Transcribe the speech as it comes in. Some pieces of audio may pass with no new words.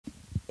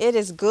It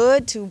is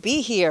good to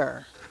be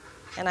here.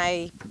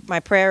 And my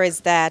prayer is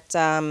that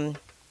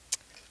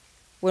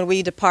when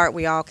we depart,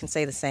 we all can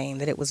say the same,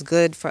 that it was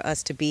good for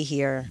us to be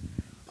here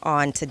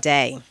on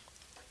today.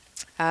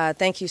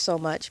 Thank you so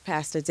much,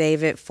 Pastor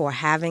David, for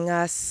having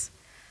us.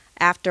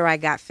 After I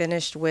got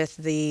finished with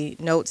the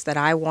notes that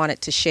I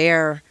wanted to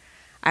share,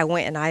 I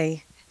went and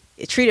I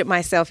treated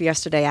myself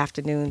yesterday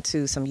afternoon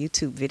to some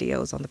YouTube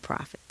videos on the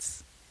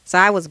prophets. So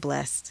I was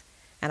blessed,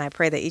 and I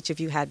pray that each of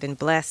you had been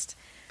blessed,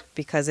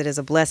 because it is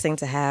a blessing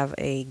to have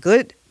a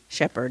good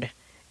shepherd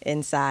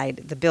inside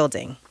the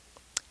building.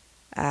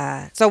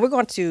 So we're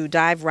going to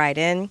dive right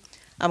in.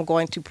 I'm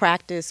going to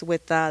practice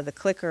with the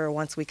clicker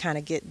once we kind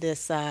of get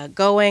this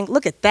going.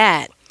 Look at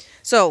that.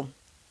 So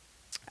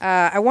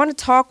I want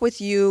to talk with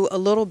you a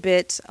little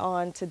bit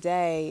on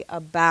today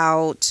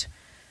about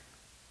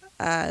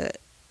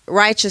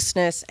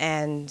righteousness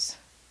and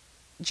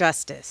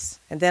justice.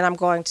 And then I'm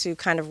going to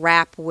kind of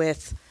wrap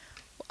with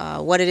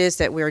what it is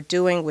that we're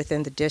doing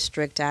within the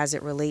district as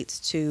it relates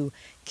to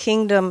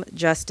kingdom,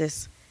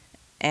 justice,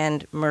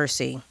 and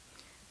mercy.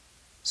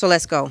 So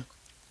let's go.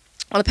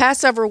 On the past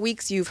several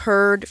weeks, you've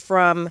heard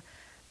from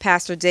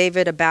Pastor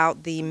David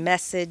about the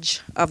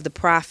message of the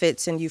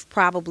prophets, and you've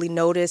probably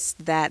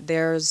noticed that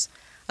there's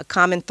a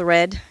common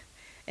thread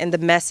in the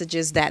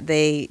messages that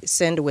they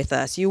send with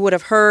us. You would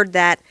have heard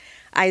that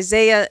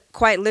Isaiah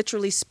quite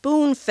literally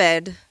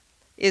spoon-fed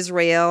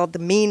Israel the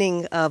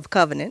meaning of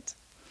covenant.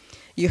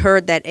 You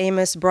heard that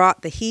Amos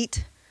brought the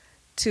heat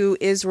to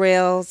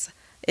Israel's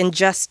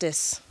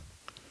injustice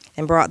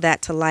and brought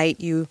that to light.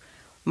 You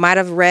might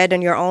have read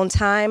in your own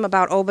time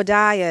about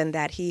Obadiah and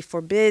that he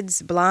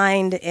forbids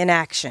blind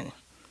inaction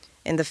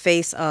in the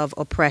face of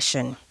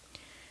oppression.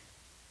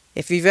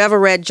 If you've ever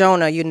read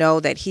Jonah, you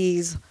know that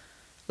he's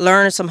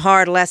learned some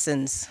hard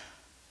lessons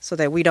so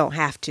that we don't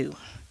have to.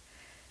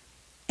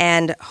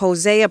 And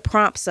Hosea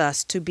prompts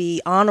us to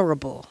be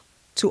honorable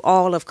to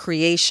all of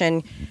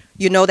creation.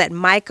 You know that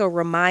Micah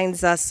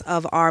reminds us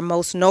of our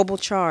most noble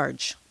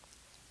charge,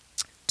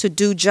 to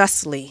do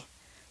justly,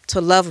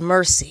 to love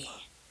mercy,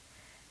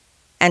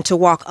 and to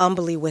walk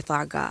humbly with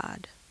our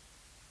God.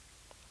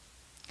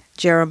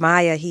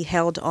 Jeremiah, he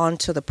held on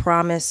to the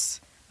promise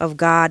of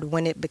God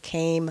when it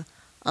became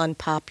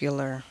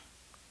unpopular.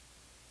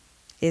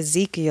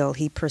 Ezekiel,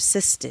 he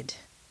persisted,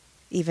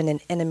 even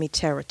in enemy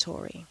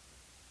territory.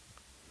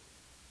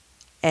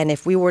 And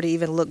if we were to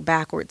even look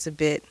backwards a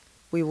bit,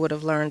 we would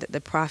have learned that the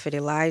prophet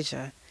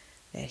Elijah,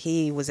 that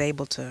he was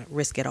able to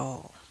risk it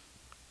all.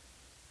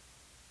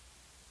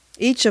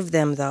 Each of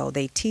them, though,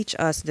 they teach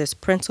us this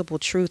principal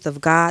truth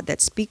of God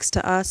that speaks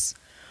to us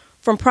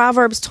from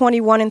Proverbs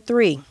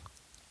 21:3.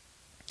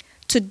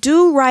 To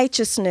do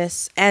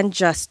righteousness and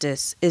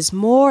justice is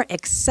more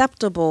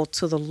acceptable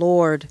to the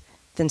Lord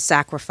than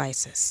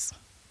sacrifices.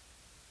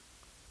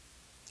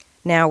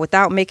 Now,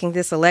 without making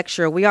this a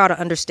lecture, we ought to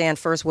understand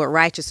first what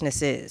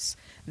righteousness is.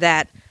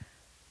 That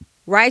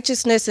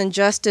righteousness and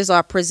justice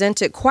are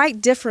presented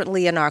quite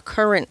differently in our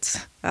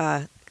current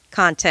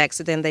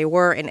context than they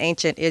were in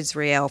ancient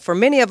Israel. For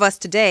many of us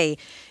today,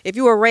 if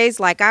you were raised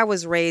like I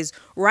was raised,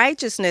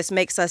 righteousness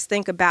makes us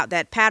think about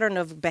that pattern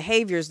of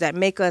behaviors that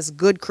make us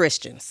good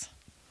Christians.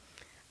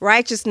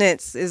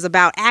 Righteousness is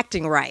about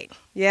acting right.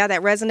 Yeah,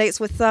 that resonates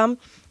with some.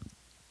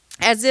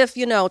 As if,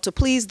 to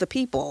please the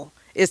people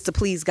is to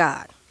please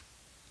God.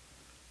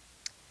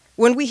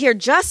 When we hear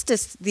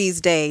justice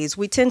these days,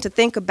 we tend to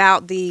think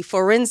about the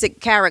forensic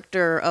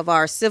character of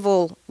our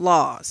civil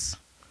laws.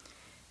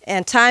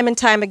 And time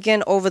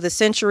again over the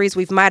centuries,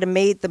 we might have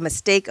made the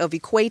mistake of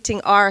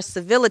equating our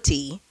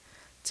civility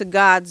to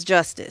God's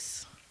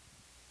justice.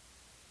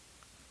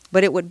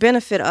 But it would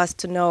benefit us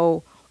to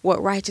know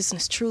what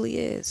righteousness truly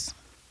is.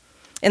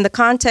 In the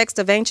context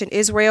of ancient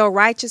Israel,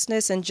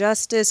 righteousness and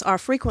justice are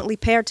frequently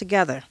paired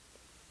together.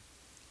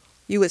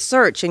 You would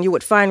search and you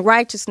would find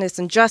righteousness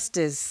and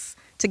justice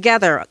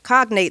together,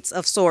 cognates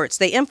of sorts.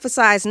 They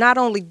emphasize not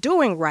only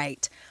doing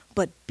right,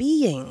 but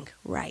being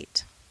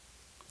right.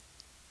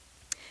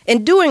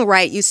 In doing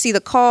right, you see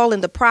the call in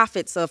the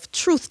prophets of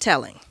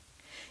truth-telling.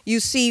 You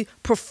see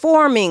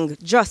performing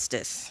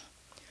justice.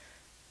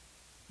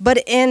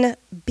 But in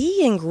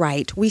being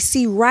right, we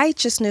see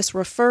righteousness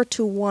refer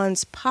to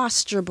one's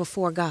posture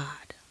before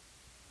God,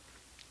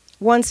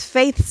 one's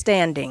faith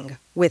standing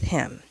with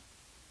Him.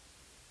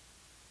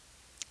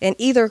 In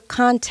either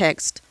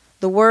context,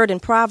 the word in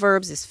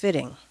Proverbs is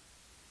fitting.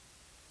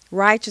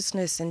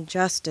 Righteousness and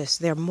justice,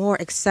 they're more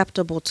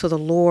acceptable to the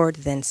Lord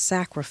than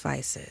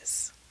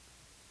sacrifices.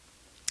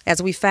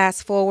 As we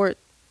fast forward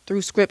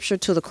through Scripture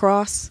to the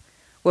cross,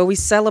 where we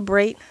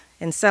celebrate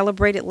and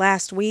celebrated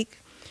last week,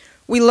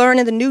 we learn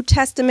in the New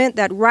Testament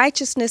that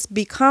righteousness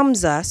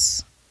becomes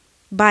us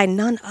by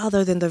none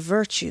other than the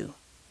virtue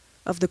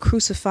of the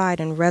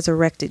crucified and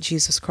resurrected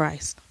Jesus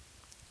Christ.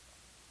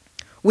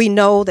 We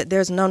know that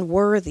there's none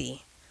worthy,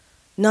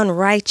 none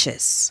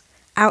righteous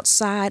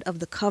outside of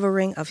the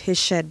covering of His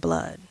shed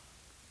blood.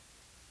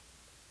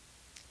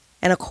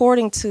 And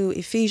according to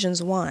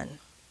Ephesians 1,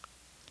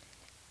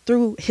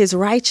 through His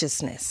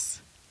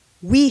righteousness,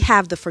 we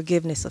have the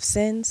forgiveness of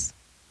sins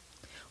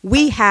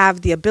We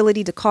have the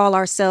ability to call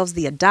ourselves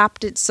the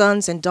adopted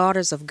sons and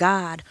daughters of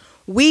God.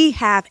 We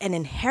have an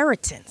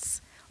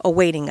inheritance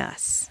awaiting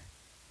us.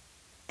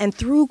 And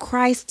through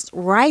Christ's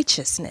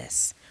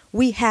righteousness,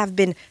 we have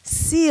been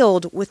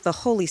sealed with the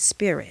Holy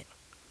Spirit.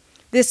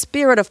 This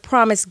spirit of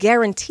promise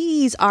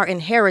guarantees our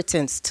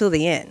inheritance till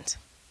the end.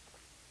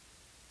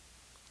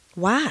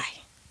 Why?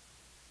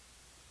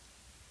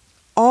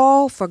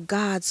 All for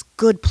God's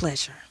good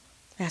pleasure.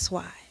 That's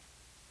why.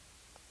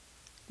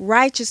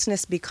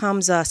 Righteousness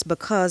becomes us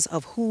because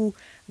of who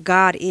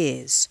God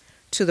is,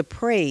 to the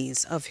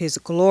praise of his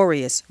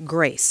glorious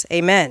grace.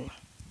 Amen.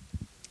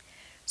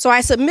 So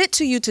I submit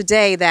to you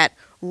today that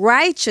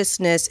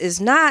righteousness is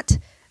not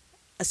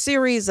a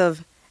series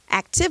of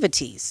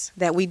activities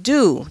that we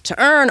do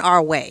to earn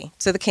our way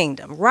to the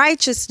kingdom.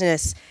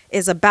 Righteousness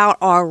is about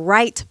our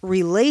right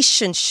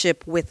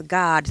relationship with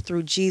God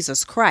through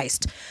Jesus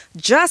Christ.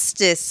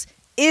 Justice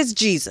is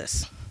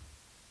Jesus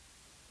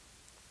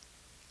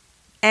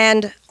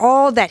and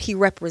all that he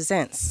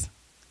represents.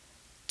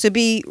 To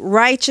be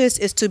righteous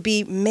is to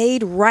be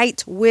made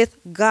right with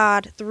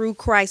God through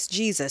Christ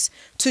Jesus.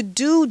 To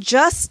do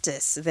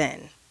justice,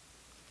 then,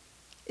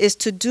 is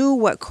to do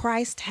what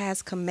Christ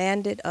has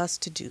commanded us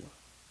to do.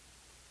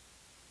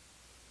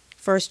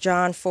 1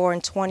 John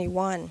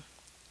 4:21.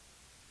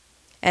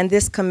 And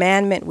this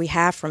commandment we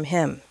have from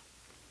him,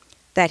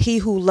 that he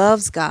who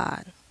loves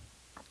God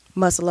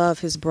must love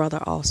his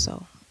brother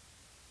also.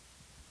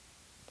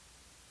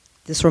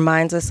 This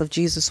reminds us of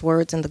Jesus'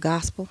 words in the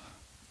gospel.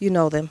 You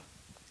know them.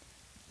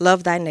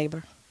 Love thy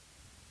neighbor.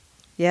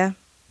 Yeah?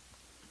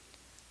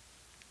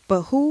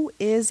 But who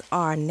is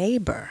our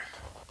neighbor?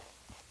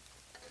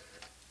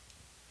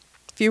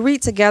 If you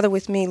read together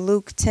with me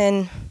Luke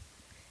 10,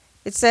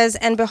 it says,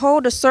 and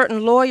behold, a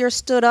certain lawyer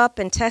stood up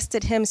and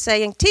tested him,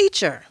 saying,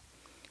 Teacher,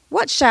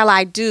 what shall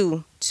I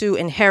do to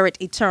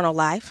inherit eternal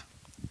life?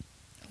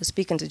 He was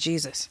speaking to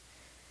Jesus.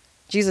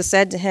 Jesus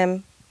said to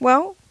him,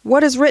 well,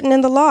 what is written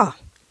in the law?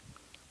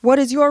 What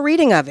is your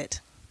reading of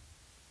it?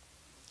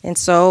 And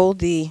so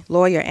the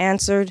lawyer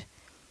answered,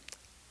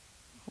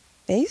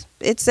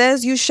 it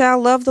says, you shall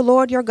love the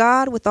Lord your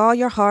God with all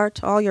your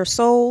heart, all your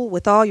soul,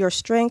 with all your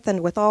strength,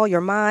 and with all your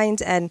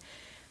mind, and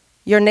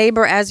your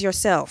neighbor as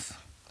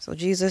yourself. So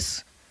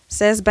Jesus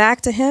says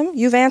back to him,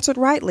 you've answered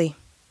rightly.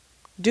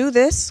 Do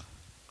this,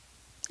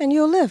 and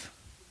you'll live.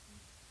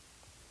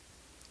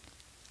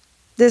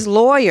 This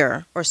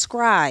lawyer or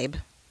scribe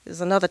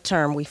is another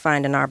term we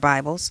find in our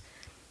Bibles.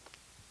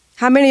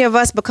 How many of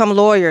us become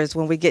lawyers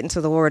when we get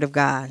into the Word of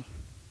God?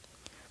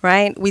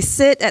 Right? We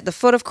sit at the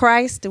foot of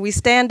Christ and we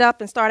stand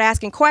up and start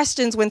asking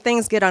questions when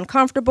things get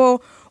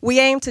uncomfortable. We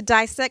aim to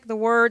dissect the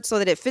Word so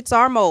that it fits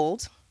our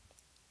mold.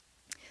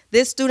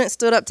 This student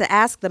stood up to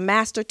ask the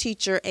master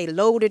teacher a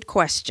loaded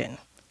question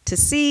to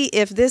see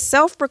if this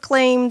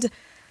self-proclaimed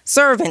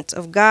servant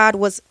of God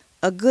was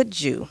a good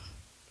Jew.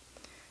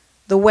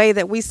 The way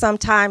that we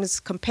sometimes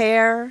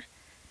compare,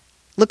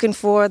 looking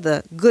for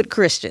the good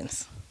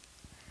Christians.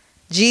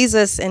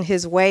 Jesus, in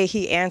his way,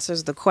 he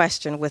answers the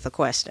question with a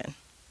question.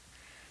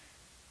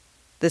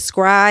 The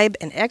scribe,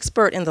 an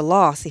expert in the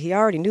law, see, he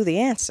already knew the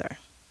answer.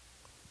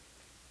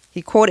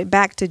 He quoted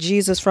back to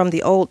Jesus from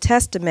the Old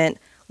Testament,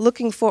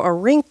 looking for a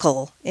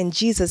wrinkle in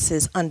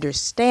Jesus's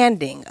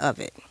understanding of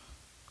it,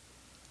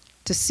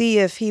 to see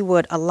if he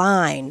would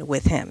align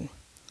with him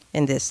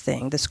in this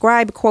thing. The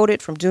scribe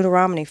quoted from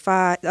Deuteronomy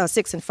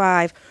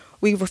 6:5.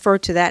 We refer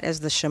to that as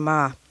the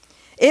Shema.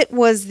 It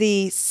was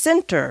the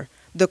center,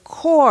 the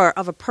core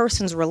of a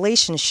person's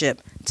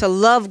relationship, to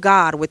love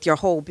God with your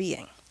whole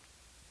being.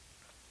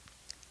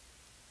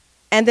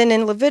 And then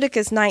in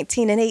Leviticus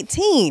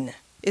 19:18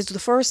 is the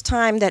first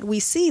time that we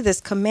see this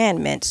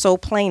commandment so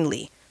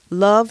plainly.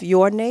 Love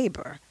your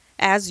neighbor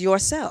as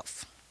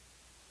yourself.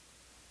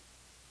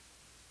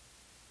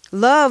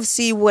 Love,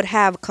 see, would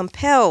have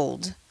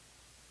compelled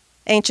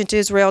ancient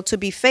Israel to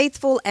be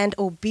faithful and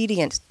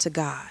obedient to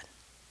God.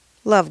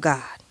 Love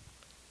God.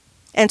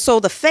 And so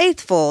the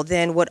faithful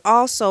then would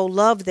also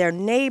love their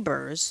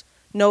neighbors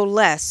no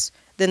less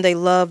than they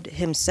loved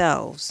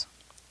themselves.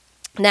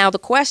 Now, the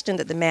question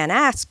that the man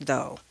asked,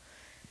 though,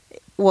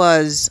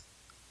 was,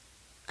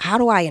 how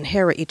do I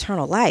inherit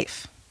eternal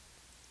life?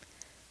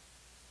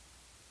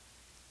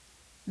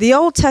 The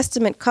Old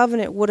Testament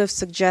covenant would have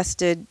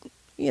suggested,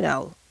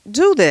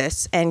 do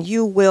this and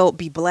you will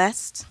be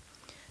blessed.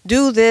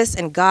 Do this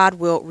and God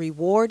will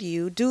reward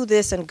you. Do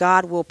this and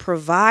God will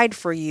provide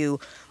for you.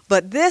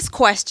 But this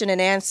question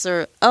and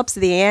answer ups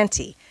the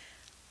ante.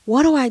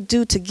 What do I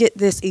do to get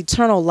this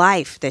eternal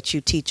life that you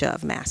teach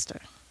of, Master?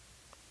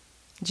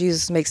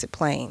 Jesus makes it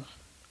plain.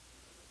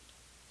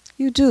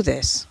 You do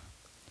this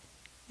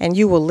and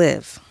you will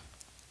live.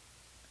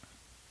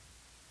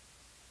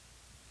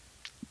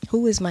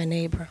 Who is my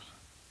neighbor?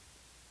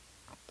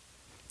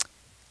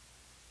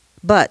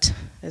 But,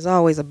 there's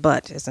always a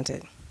but, isn't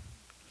it?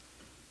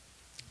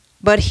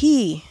 But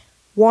he,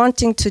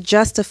 wanting to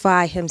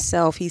justify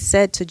himself, he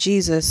said to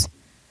Jesus,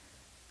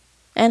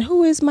 and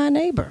who is my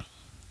neighbor?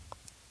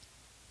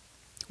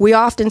 We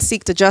often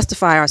seek to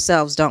justify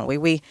ourselves, don't we?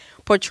 We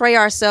portray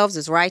ourselves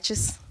as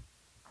righteous.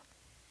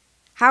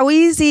 How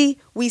easy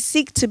we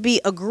seek to be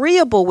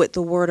agreeable with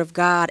the Word of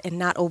God and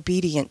not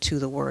obedient to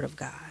the Word of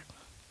God.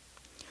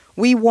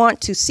 We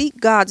want to seek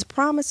God's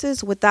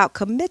promises without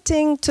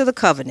committing to the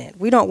covenant.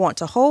 We don't want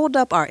to hold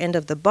up our end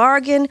of the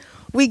bargain.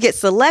 We get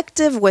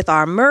selective with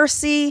our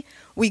mercy.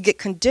 We get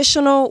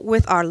conditional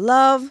with our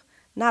love.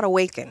 Not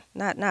Awaken,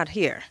 not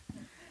here.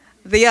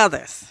 The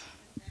others.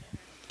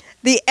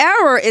 The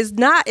error is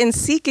not in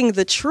seeking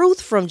the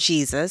truth from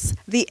Jesus.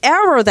 The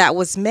error that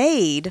was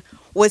made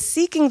was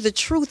seeking the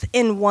truth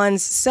in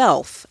one's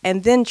self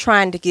and then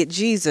trying to get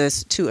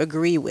Jesus to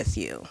agree with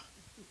you.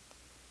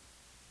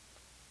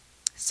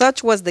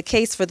 Such was the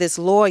case for this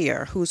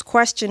lawyer whose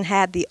question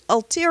had the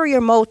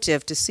ulterior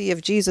motive to see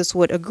if Jesus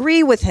would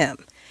agree with him,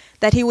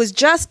 that he was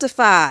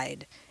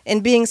justified in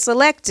being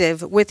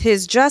selective with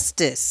his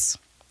justice.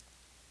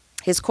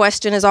 His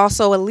question is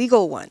also a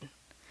legal one.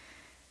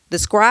 The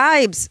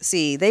scribes,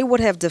 they would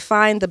have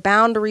defined the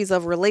boundaries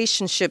of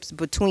relationships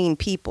between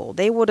people.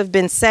 They would have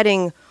been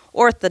setting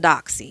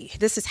orthodoxy.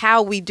 This is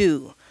how we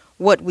do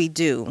what we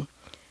do.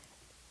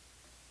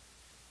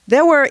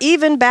 There were,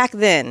 even back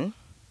then,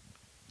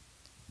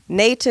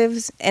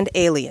 natives and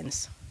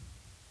aliens.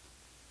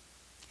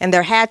 And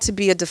there had to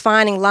be a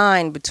defining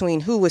line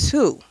between who was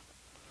who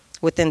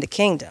within the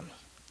kingdom.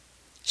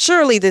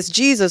 Surely this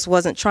Jesus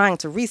wasn't trying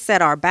to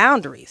reset our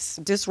boundaries,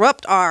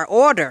 disrupt our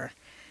order,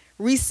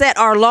 reset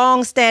our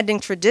long-standing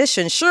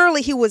tradition.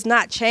 Surely he was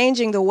not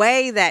changing the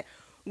way that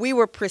we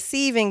were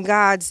perceiving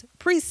God's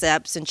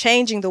precepts and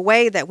changing the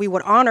way that we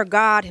would honor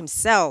God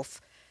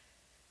himself.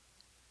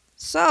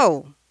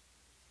 So,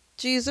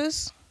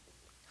 Jesus,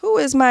 who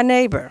is my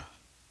neighbor?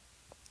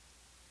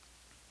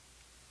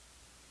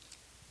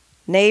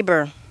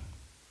 Neighbor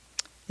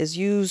is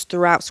used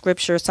throughout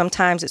Scripture.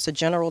 Sometimes it's a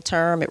general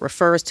term. It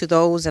refers to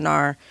those in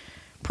our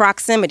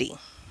proximity.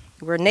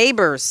 We're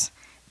neighbors,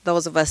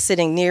 those of us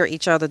sitting near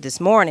each other this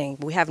morning.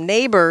 We have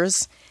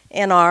neighbors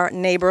in our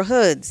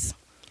neighborhoods.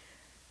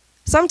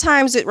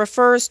 Sometimes it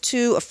refers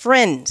to a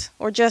friend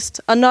or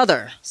just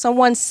another,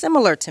 someone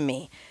similar to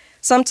me.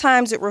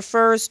 Sometimes it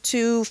refers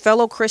to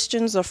fellow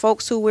Christians or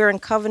folks who we're in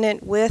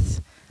covenant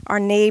with, our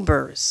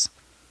neighbors.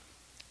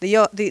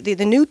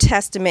 The New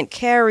Testament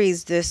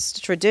carries this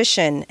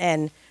tradition,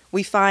 and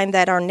we find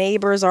that our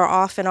neighbors are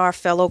often our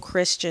fellow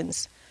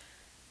Christians.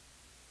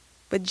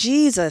 But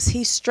Jesus,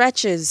 he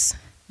stretches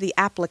the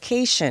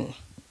application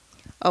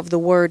of the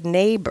word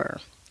neighbor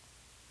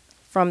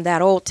from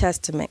that Old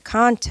Testament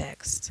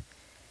context.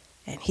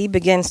 And he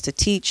begins to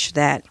teach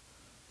that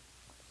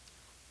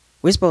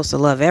we're supposed to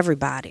love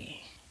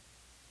everybody.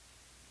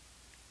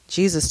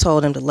 Jesus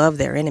told them to love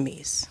their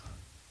enemies.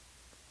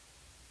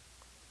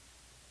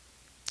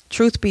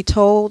 Truth be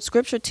told,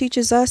 Scripture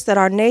teaches us that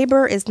our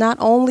neighbor is not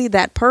only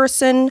that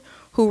person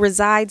who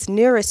resides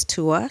nearest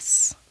to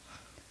us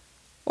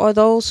or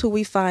those who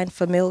we find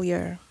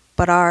familiar,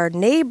 but our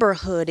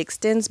neighborhood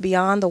extends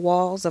beyond the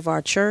walls of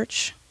our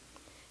church.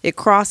 It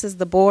crosses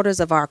the borders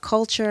of our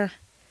culture.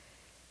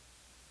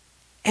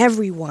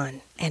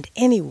 Everyone and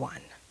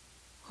anyone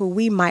who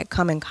we might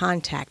come in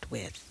contact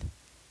with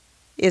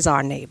is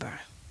our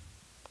neighbor.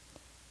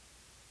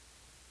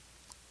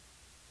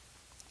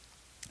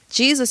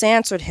 Jesus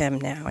answered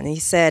him now, and he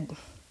said,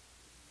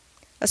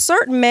 "A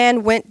certain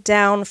man went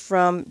down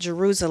from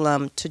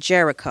Jerusalem to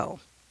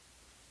Jericho,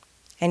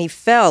 and he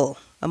fell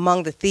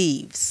among the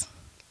thieves.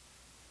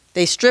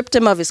 They stripped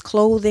him of his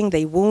clothing,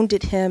 they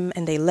wounded him,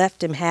 and they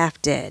left him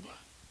half dead.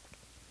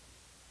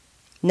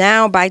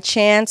 Now, by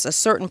chance, a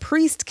certain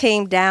priest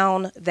came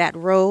down that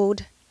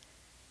road,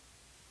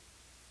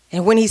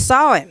 and when he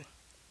saw him,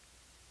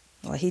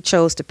 he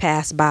chose to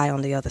pass by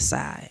on the other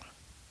side.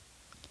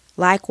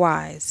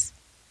 Likewise,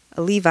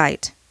 a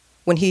Levite,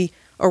 when he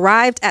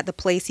arrived at the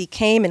place, he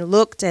came and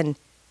looked, and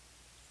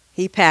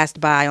he passed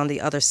by on the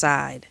other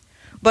side.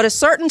 But a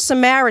certain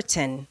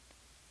Samaritan,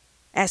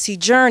 as he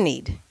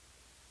journeyed,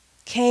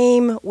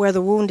 came where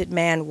the wounded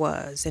man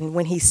was, and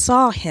when he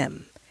saw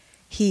him,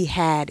 he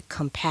had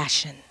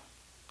compassion."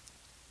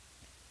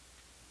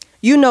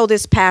 You know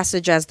this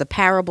passage as the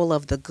parable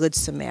of the Good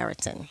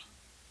Samaritan.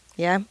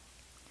 Yeah?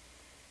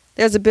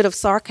 There's a bit of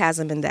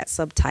sarcasm in that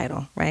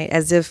subtitle, right?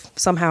 As if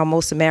somehow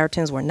most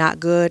Samaritans were not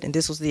good and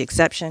this was the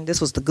exception. This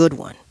was the good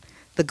one,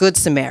 the Good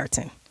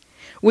Samaritan.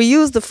 We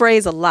use the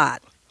phrase a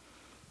lot.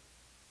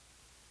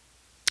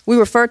 We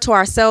refer to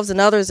ourselves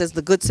and others as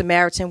the Good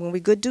Samaritan when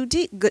we do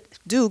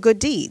good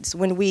deeds,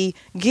 when we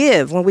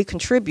give, when we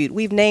contribute.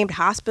 We've named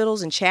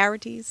hospitals and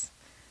charities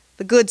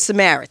the Good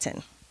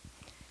Samaritan.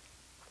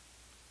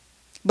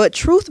 But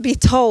truth be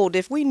told,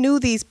 if we knew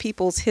these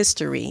people's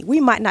history, we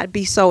might not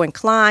be so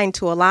inclined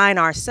to align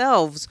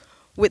ourselves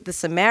with the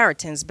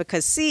Samaritans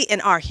because, see,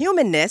 in our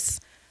humanness,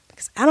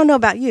 because I don't know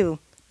about you,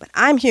 but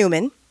I'm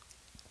human,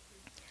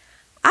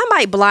 I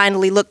might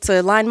blindly look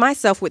to align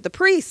myself with the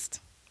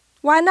priest.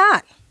 Why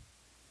not?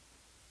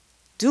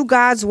 Do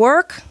God's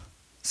work,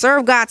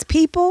 serve God's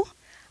people.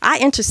 I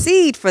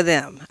intercede for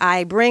them.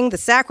 I bring the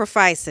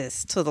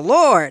sacrifices to the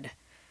Lord.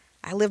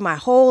 I live my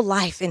whole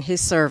life in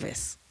his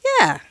service.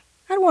 Yeah,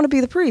 I'd want to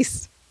be the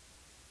priest.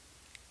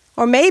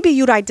 Or maybe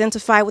you'd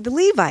identify with the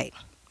Levite.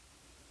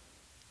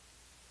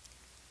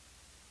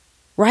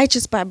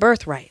 Righteous by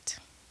birthright,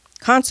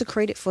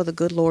 consecrated for the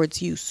good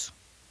Lord's use.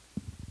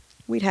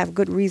 We'd have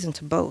good reason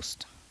to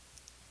boast.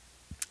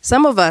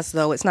 Some of us,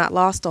 though, it's not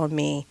lost on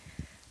me,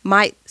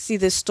 might see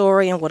this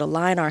story and would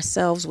align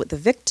ourselves with the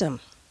victim.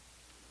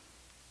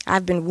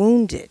 I've been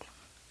wounded.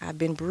 I've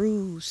been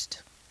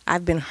bruised.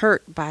 I've been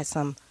hurt by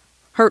some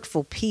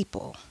hurtful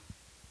people.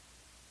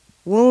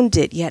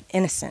 Wounded yet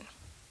innocent.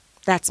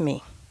 That's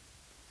me.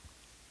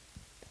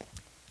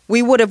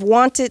 We would have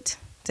wanted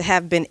to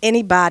have been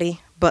anybody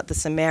but the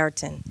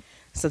Samaritan.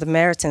 So the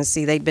Samaritans,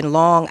 see, they'd been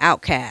long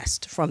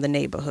outcast from the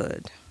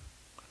neighborhood.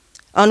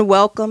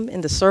 Unwelcome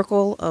in the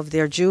circle of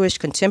their Jewish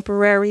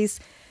contemporaries.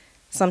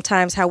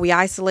 Sometimes how we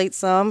isolate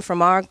some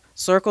from our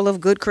circle of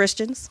good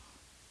Christians.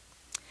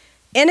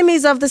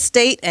 Enemies of the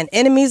state and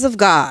enemies of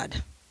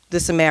God, the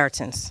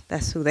Samaritans.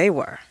 That's who they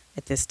were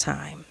at this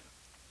time.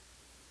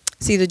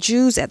 See, the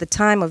Jews at the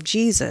time of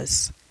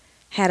Jesus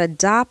had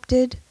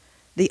adopted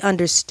the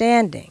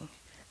understanding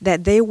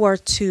that they were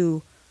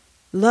to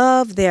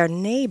love their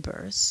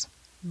neighbors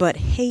but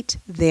hate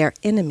their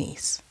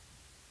enemies.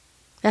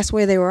 That's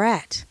where they were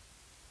at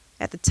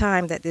the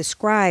time that the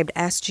scribe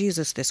asked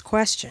Jesus this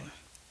question.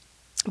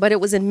 But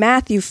it was in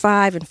Matthew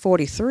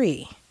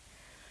 5:43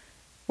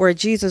 where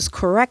Jesus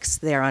corrects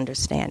their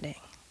understanding,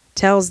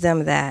 tells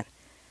them that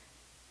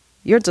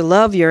you're to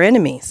love your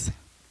enemies.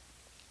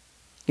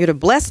 You're to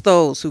bless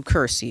those who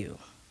curse you.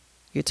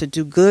 You're to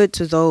do good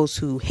to those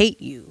who hate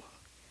you.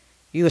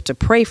 You are to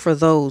pray for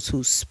those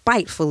who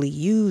spitefully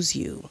use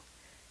you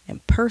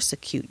and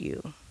persecute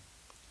you.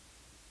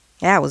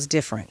 That was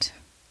different.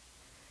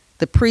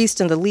 The priest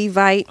and the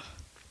Levite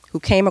who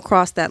came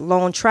across that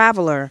lone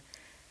traveler,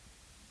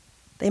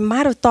 they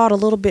might have thought a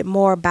little bit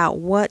more about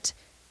what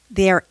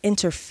their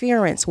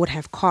interference would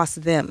have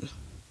cost them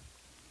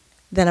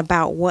than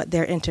about what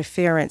their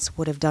interference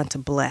would have done to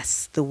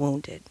bless the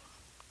wounded.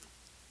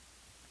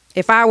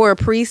 If I were a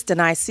priest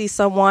and I see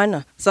someone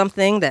or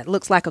something that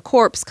looks like a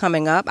corpse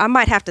coming up, I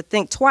might have to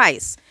think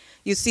twice.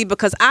 You see,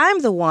 because I'm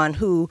the one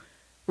who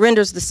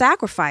renders the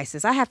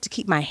sacrifices. I have to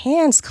keep my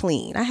hands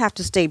clean. I have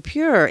to stay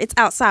pure. It's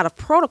outside of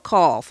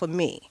protocol for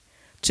me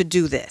to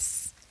do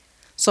this.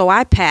 So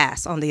I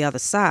pass on the other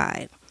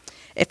side.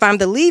 If I'm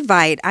the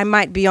Levite, I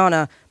might be on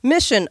a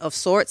mission of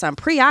sorts. I'm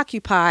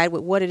preoccupied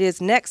with what it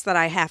is next that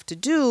I have to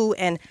do,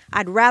 and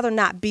I'd rather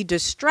not be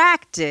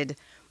distracted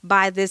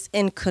by this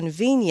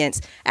inconvenience.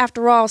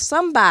 After all,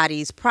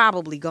 somebody's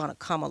probably going to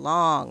come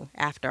along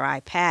after I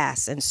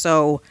pass, and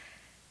so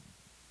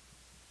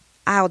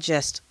I'll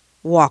just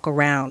walk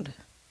around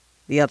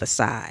the other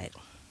side.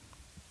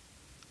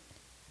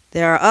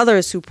 There are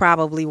others who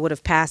probably would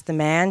have passed the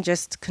man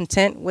just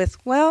content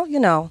with, well,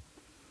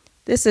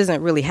 this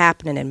isn't really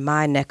happening in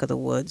my neck of the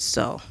woods,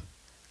 so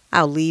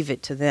I'll leave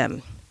it to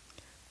them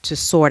to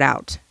sort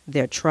out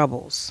their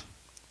troubles.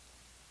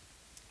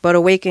 But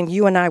Awaken,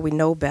 you and I, we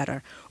know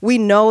better. We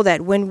know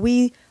that when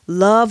we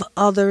love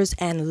others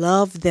and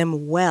love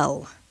them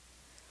well,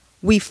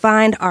 we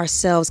find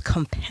ourselves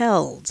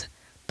compelled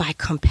by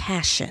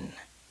compassion.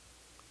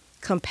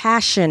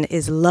 Compassion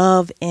is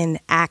love in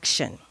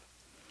action.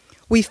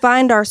 We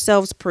find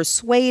ourselves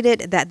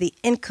persuaded that the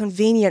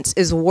inconvenience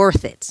is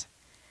worth it,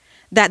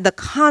 that the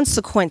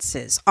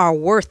consequences are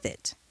worth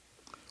it.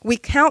 We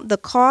count the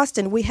cost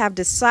and we have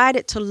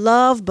decided to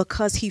love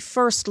because he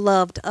first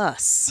loved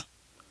us.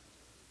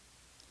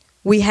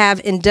 We have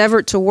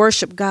endeavored to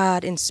worship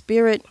God in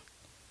spirit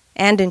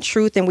and in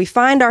truth, and we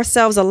find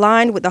ourselves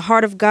aligned with the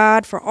heart of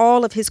God for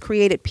all of his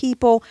created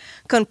people.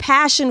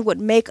 Compassion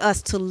would make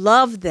us to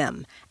love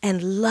them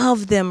and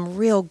love them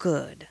real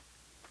good.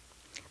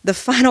 The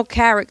final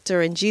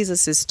character in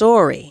Jesus'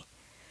 story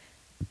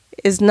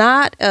is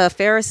not a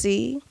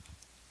Pharisee,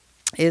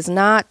 is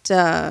not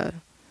a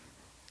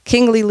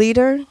kingly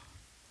leader,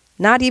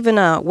 not even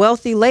a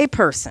wealthy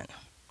layperson,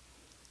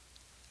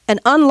 an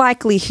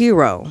unlikely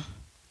hero,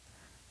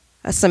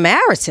 a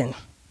Samaritan,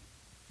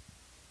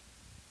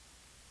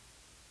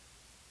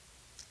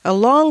 a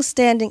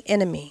long-standing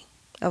enemy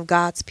of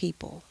God's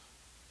people,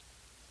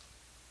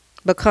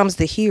 becomes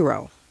the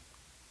hero,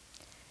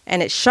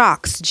 and it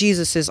shocks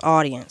Jesus'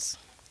 audience.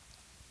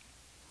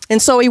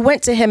 And so he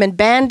went to him and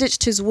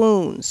bandaged his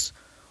wounds,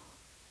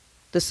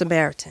 the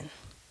Samaritan.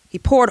 He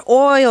poured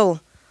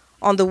oil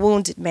on the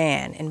wounded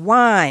man and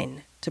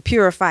wine to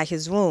purify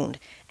his wound.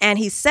 And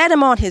he set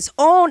him on his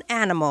own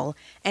animal,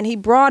 and he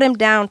brought him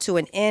down to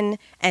an inn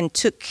and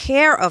took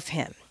care of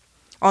him.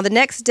 On the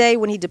next day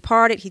when he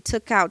departed, he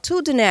took out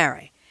 2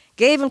 denarii,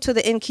 gave him to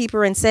the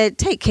innkeeper, and said,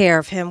 "Take care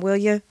of him, will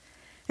you?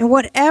 And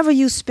whatever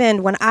you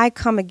spend when I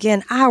come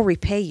again, I'll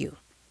repay you."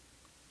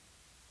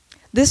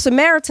 This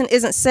Samaritan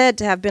isn't said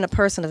to have been a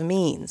person of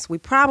means. We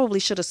probably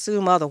should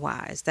assume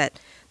otherwise, that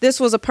this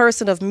was a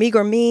person of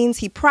meager means.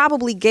 He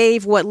probably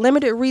gave what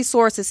limited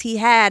resources he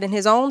had in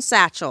his own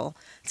satchel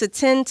to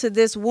tend to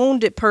this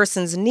wounded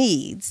person's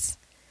needs.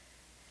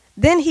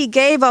 Then he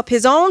gave up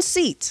his own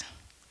seat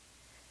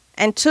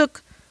and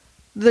took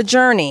the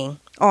journey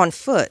on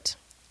foot,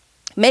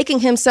 making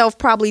himself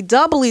probably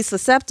doubly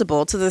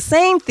susceptible to the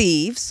same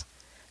thieves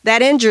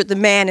that injured the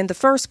man in the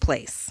first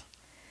place.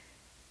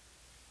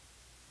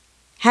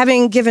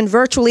 Having given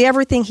virtually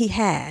everything he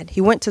had,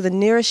 he went to the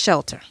nearest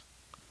shelter,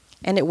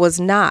 and it was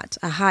not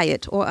a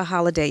Hyatt or a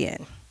Holiday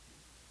Inn.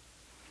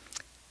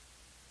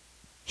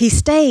 He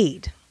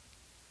stayed.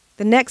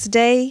 The next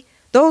day,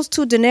 those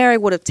 2 denarii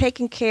would have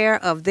taken care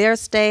of their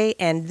stay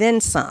and then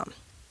some.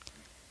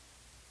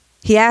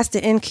 He asked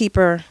the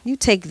innkeeper, "You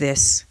take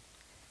this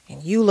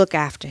and you look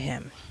after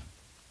him,"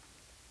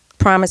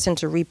 promising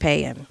to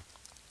repay him.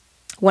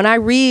 When I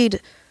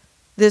read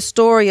this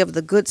story of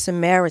the Good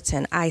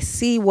Samaritan, I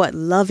see what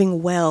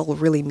loving well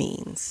really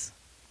means.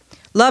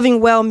 Loving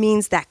well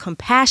means that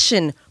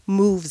compassion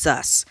moves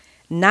us,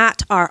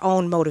 not our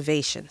own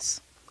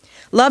motivations.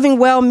 Loving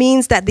well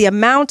means that the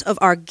amount of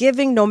our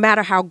giving, no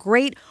matter how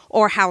great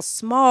or how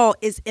small,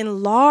 is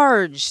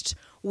enlarged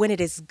when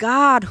it is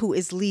God who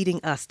is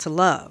leading us to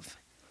love.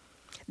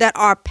 That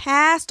our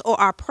past or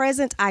our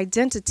present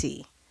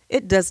identity,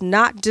 it does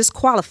not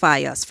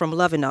disqualify us from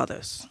loving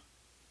others.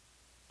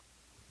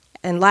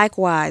 And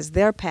likewise,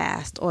 their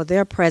past or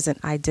their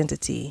present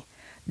identity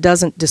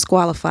doesn't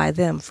disqualify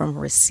them from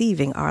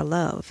receiving our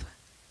love.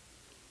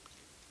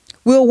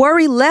 We'll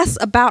worry less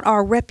about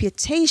our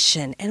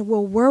reputation and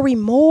we'll worry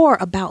more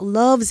about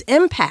love's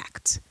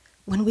impact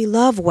when we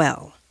love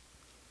well.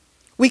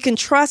 We can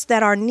trust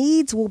that our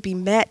needs will be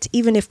met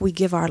even if we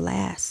give our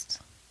last.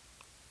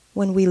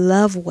 When we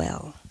love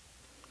well,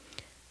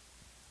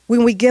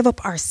 when we give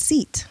up our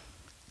seat,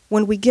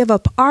 when we give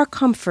up our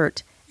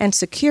comfort and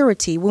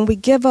security, when we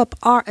give up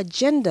our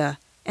agenda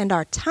and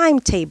our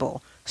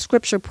timetable,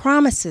 Scripture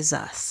promises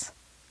us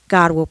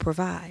God will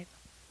provide.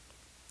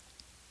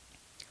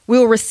 We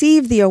will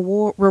receive the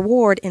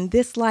reward in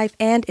this life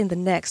and in the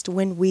next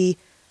when we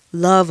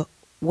love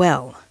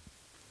well.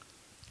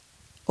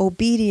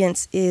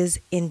 Obedience is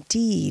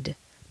indeed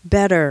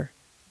better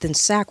than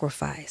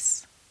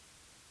sacrifice.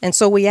 And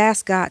so we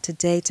ask God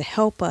today to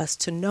help us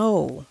to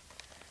know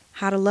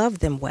how to love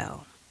them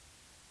well.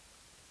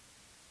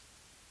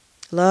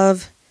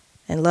 Love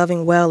and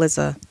loving well is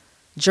a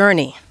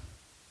journey,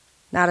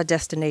 not a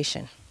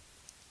destination.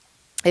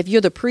 If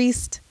you're the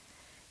priest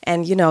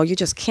and, you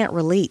just can't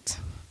relate,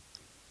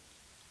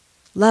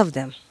 love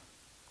them.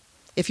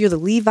 If you're the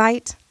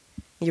Levite,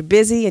 you're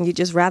busy and you'd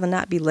just rather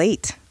not be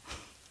late,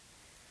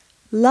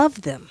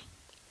 love them.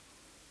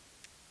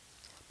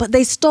 But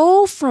they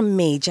stole from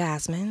me,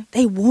 Jasmine.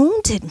 They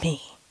wounded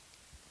me.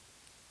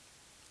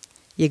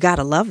 You got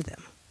to love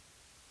them.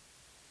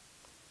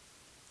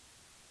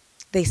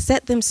 They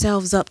set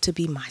themselves up to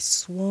be my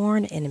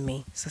sworn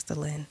enemy, Sister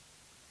Lynn.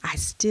 I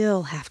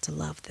still have to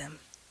love them.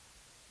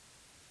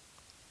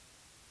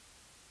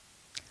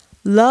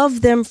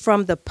 Love them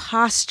from the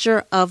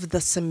posture of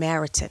the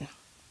Samaritan.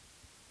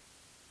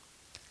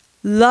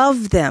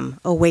 Love them,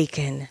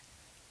 Awaken,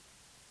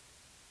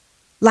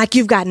 like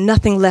you've got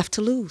nothing left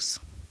to lose.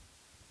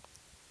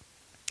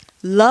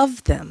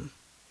 Love them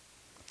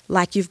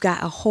like you've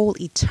got a whole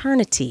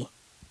eternity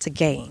to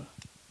gain.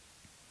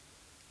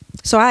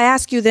 So I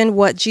ask you then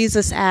what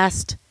Jesus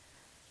asked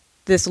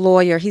this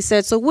lawyer. He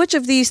said, so which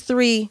of these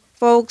 3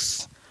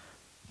 folks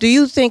do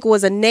you think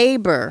was a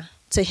neighbor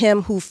to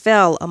him who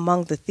fell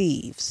among the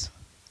thieves?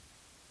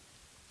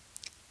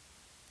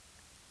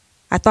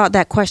 I thought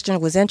that question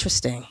was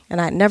interesting, and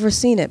I'd never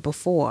seen it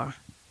before.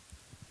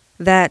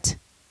 That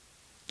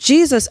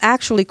Jesus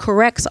actually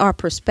corrects our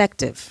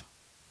perspective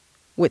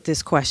with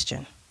this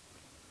question.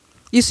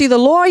 You see, the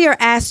lawyer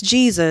asked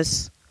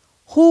Jesus,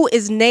 who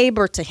is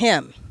neighbor to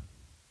him?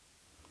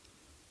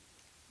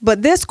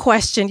 But this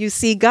question, you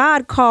see,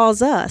 God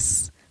calls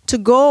us to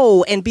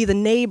go and be the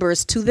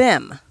neighbors to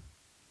them.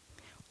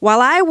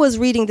 While I was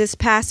reading this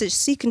passage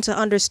seeking to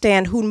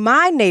understand who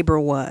my neighbor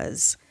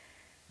was,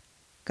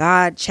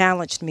 God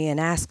challenged me and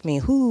asked me,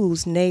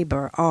 whose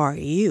neighbor are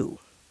you?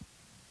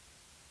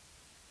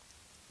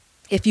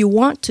 If you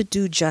want to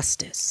do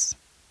justice,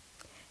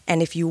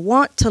 and if you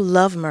want to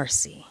love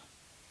mercy,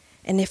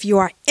 and if you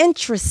are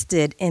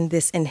interested in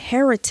this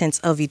inheritance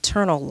of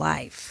eternal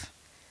life,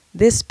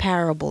 this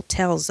parable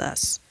tells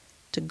us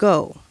to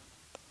go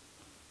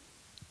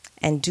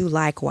and do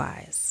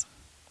likewise.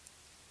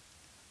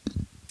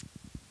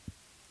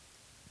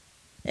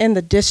 In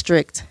the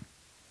district,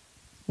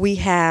 we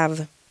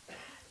have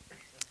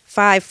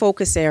 5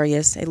 focus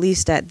areas, at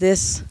least at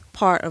this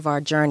part of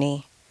our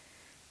journey,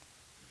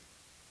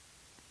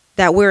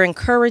 that we're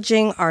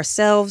encouraging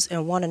ourselves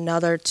and one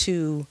another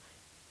to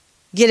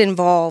get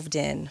involved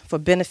in for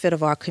benefit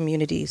of our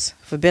communities,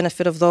 for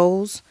benefit of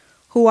those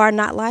who are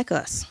not like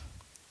us.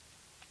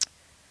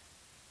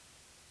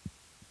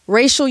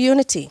 Racial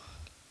unity,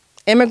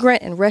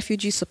 immigrant and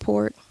refugee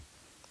support,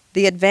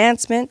 the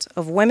advancement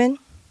of women,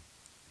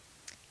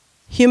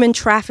 human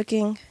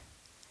trafficking,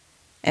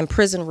 and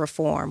prison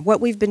reform. What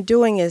we've been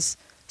doing is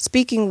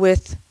speaking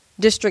with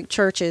district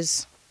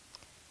churches,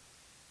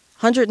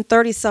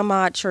 130 some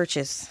odd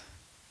churches,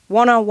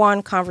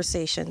 one-on-one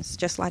conversations,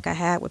 just like I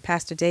had with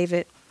Pastor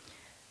David,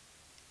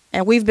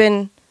 And we've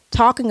been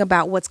talking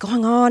about what's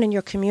going on in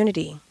your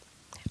community.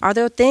 Are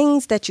there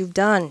things that you've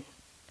done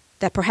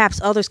that perhaps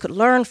others could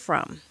learn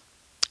from?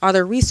 Are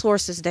there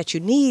resources that you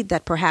need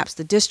that perhaps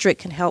the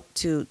district can help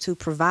to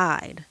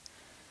provide?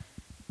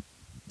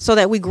 So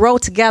that we grow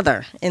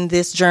together in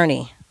this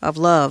journey of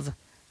love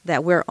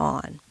that we're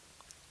on.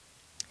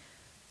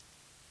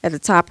 At the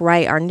top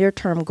right, our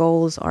near-term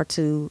goals are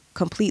to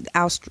complete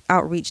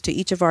outreach to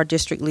each of our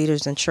district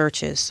leaders and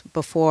churches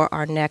before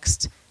our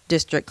next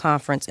district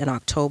conference in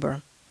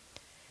October.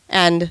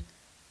 And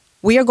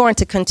we are going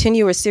to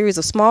continue a series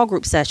of small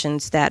group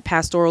sessions that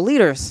pastoral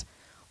leaders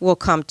will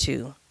come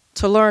to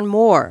learn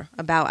more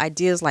about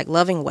ideas like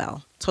loving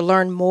well, to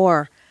learn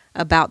more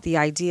about the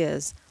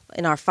ideas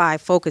in our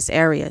 5 focus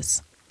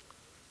areas.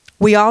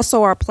 We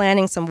also are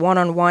planning some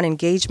one-on-one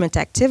engagement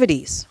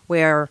activities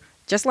where,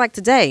 just like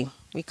today,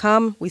 we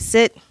come, we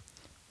sit,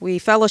 we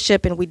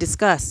fellowship, and we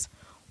discuss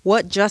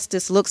what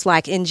justice looks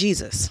like in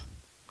Jesus.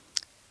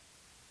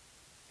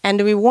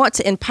 And we want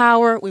to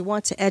empower, we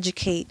want to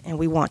educate, and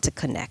we want to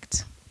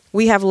connect.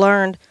 We have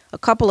learned a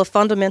couple of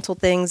fundamental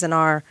things in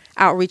our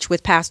outreach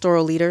with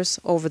pastoral leaders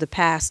over the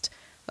past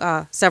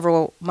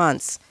several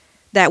months.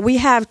 That we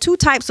have 2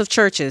 types of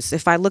churches,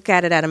 if I look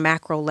at it at a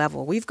macro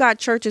level. We've got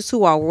churches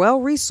who are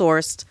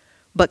well-resourced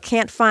but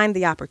can't find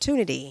the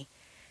opportunity.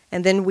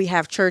 And then we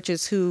have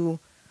churches who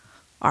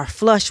are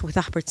flush with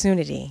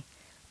opportunity,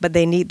 but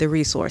they need the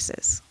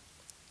resources.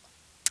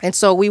 And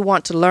so we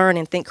want to learn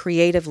and think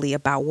creatively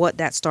about what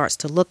that starts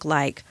to look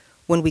like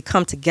when we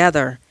come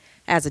together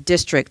as a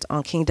district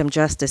on kingdom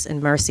justice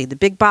and mercy. The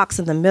big box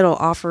in the middle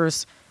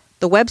offers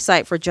the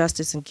website for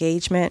justice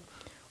engagement,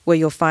 where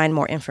you'll find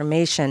more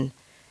information,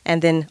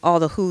 and then all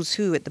the who's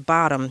who at the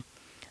bottom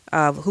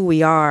of who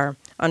we are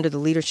under the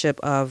leadership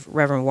of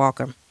Reverend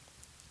Walker.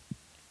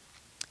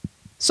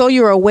 So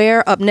you're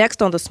aware, up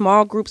next on the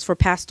small groups for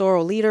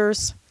pastoral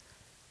leaders,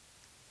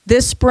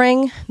 this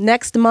spring,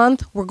 next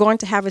month, we're going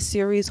to have a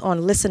series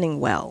on listening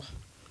well.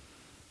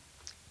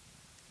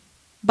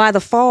 By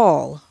the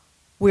fall,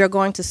 we are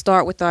going to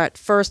start with our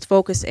first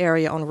focus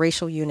area on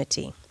racial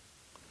unity.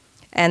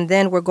 And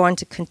then we're going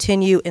to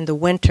continue in the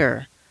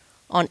winter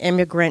on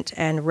immigrant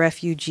and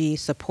refugee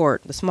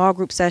support. The small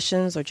group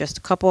sessions are just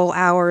a couple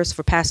hours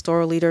for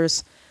pastoral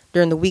leaders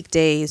during the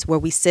weekdays where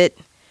we sit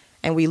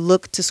and we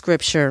look to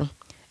Scripture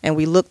and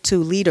we look to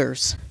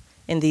leaders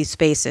in these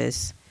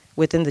spaces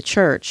within the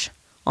church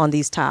on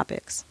these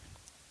topics.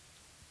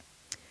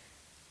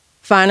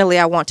 Finally,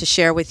 I want to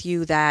share with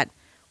you that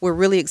we're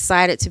really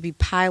excited to be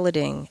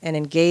piloting an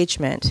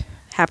engagement,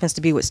 happens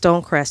to be with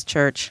Stonecrest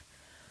Church,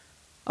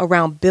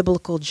 around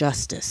biblical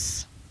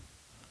justice.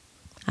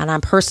 And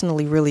I'm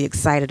personally really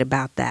excited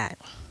about that.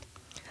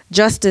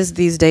 Justice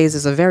these days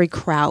is a very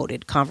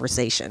crowded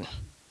conversation.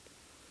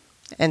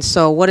 And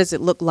so what does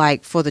it look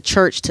like for the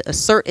church to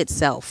assert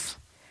itself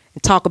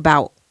and talk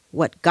about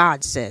what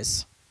God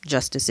says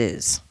justice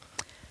is?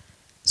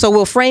 So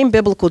we'll frame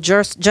biblical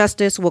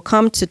justice. We'll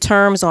come to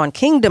terms on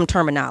kingdom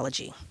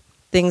terminology,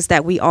 things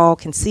that we all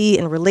can see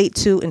and relate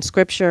to in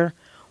Scripture.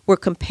 We'll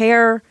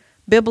compare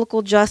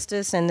biblical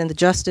justice and then the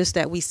justice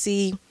that we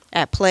see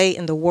at play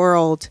in the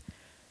world.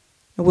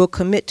 And we'll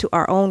commit to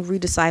our own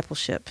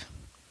rediscipleship.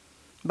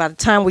 By the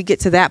time we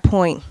get to that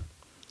point,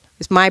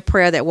 it's my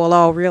prayer that we'll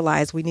all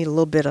realize we need a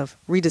little bit of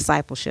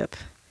rediscipleship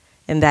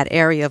in that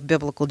area of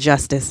biblical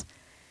justice.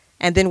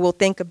 And then we'll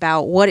think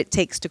about what it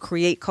takes to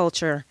create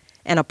culture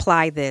and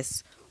apply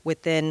this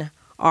within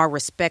our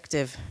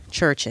respective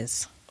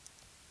churches.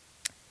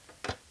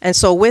 And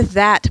so with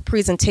that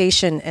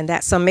presentation and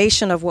that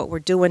summation of what we're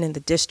doing in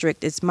the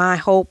district, it's my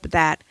hope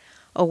that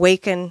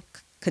Awaken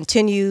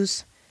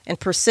continues and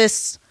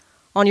persists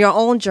on your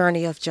own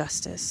journey of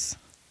justice,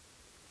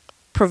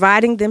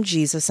 providing them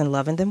Jesus and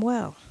loving them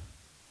well.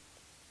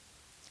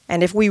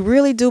 And if we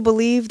really do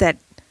believe that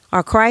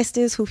our Christ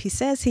is who he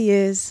says he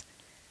is,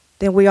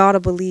 then we ought to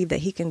believe that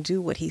he can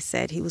do what he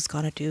said he was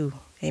going to do.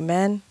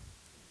 Amen.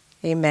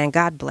 Amen.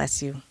 God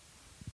bless you.